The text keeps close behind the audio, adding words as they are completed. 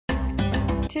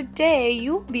Today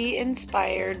you will be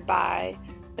inspired by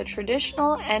the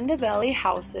traditional Ndebele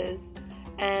houses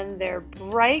and their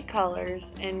bright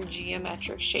colors and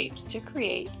geometric shapes to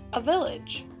create a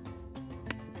village.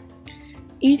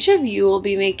 Each of you will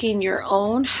be making your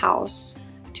own house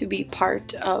to be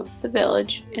part of the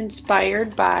village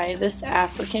inspired by this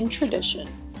African tradition.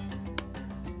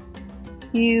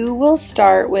 You will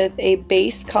start with a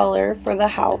base color for the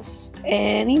house,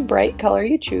 any bright color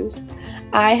you choose.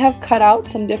 I have cut out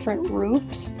some different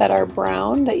roofs that are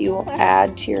brown that you will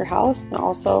add to your house, and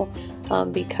also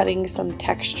be cutting some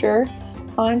texture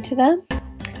onto them.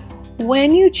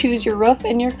 When you choose your roof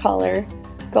and your color,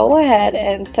 go ahead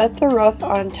and set the roof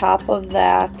on top of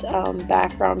that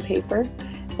background paper,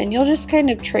 and you'll just kind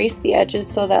of trace the edges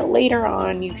so that later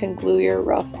on you can glue your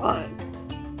roof on.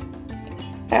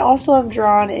 I also have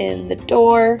drawn in the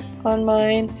door on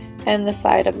mine and the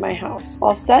side of my house.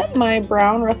 I'll set my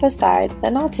brown roof aside,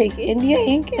 then I'll take India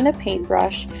ink and a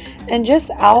paintbrush and just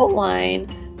outline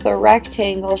the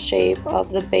rectangle shape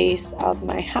of the base of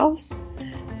my house.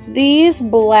 These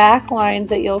black lines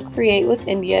that you'll create with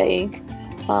India ink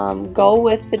go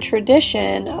with the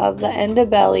tradition of the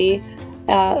Ndebele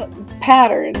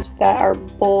patterns that are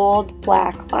bold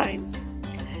black lines.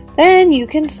 Then you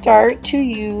can start to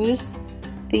use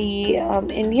the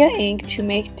India ink to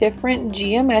make different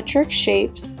geometric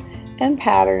shapes and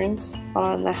patterns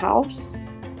on the house.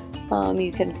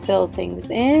 You can fill things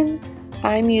in.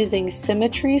 I'm using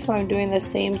symmetry, so I'm doing the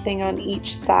same thing on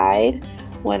each side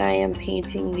when I am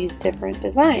painting these different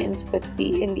designs with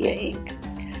the India ink.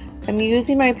 I'm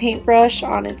using my paintbrush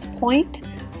on its point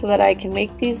so that I can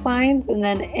make these lines, and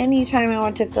then anytime I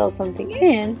want to fill something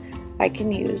in, I can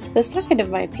use the side of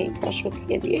my paintbrush with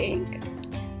the India ink.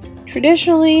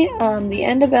 Traditionally, the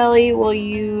Ndebele will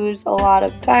use a lot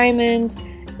of diamond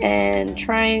and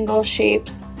triangle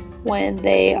shapes when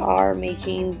they are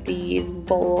making these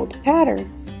bold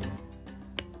patterns.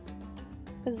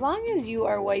 As long as you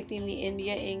are wiping the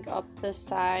India ink up the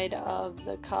side of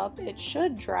the cup, it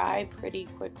should dry pretty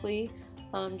quickly.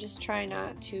 Just try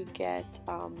not to get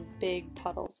big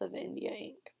puddles of India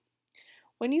ink.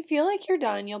 When you feel like you're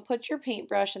done, you'll put your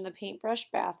paintbrush in the paintbrush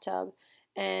bathtub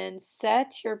and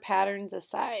set your patterns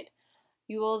aside.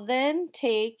 You will then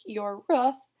take your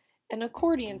roof and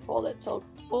accordion fold it. So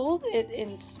fold it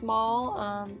in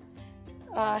small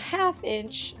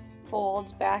half-inch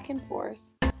folds back and forth.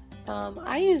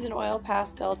 I use an oil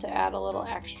pastel to add a little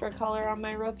extra color on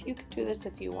my roof. You can do this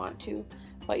if you want to,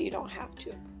 but you don't have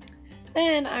to.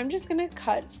 Then I'm just going to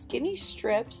cut skinny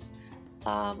strips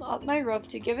up my roof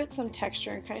to give it some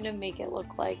texture and kind of make it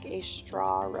look like a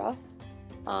straw roof.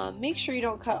 Make sure you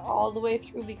don't cut all the way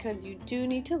through because you do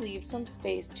need to leave some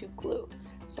space to glue.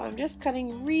 So I'm just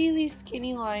cutting really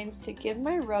skinny lines to give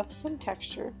my roof some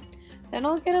texture. Then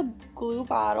I'll get a glue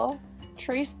bottle,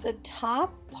 trace the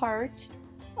top part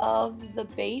of the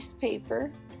base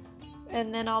paper,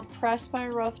 and then I'll press my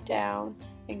roof down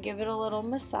and give it a little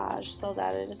massage so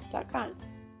that it is stuck on.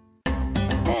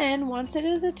 Then once it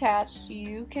is attached,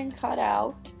 you can cut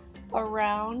out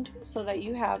around so that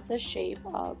you have the shape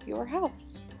of your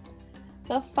house.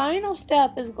 The final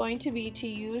step is going to be to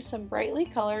use some brightly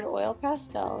colored oil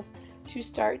pastels to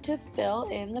start to fill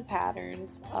in the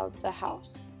patterns of the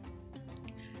house.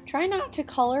 Try not to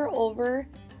color over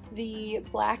the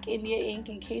black India ink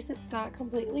in case it's not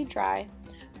completely dry,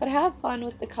 but have fun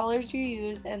with the colors you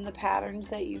use and the patterns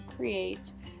that you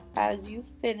create as you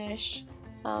finish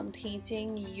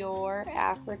painting your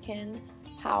African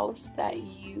house that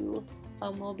you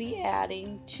will be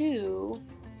adding to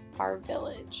our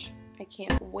village. I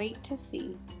can't wait to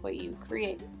see what you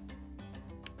create.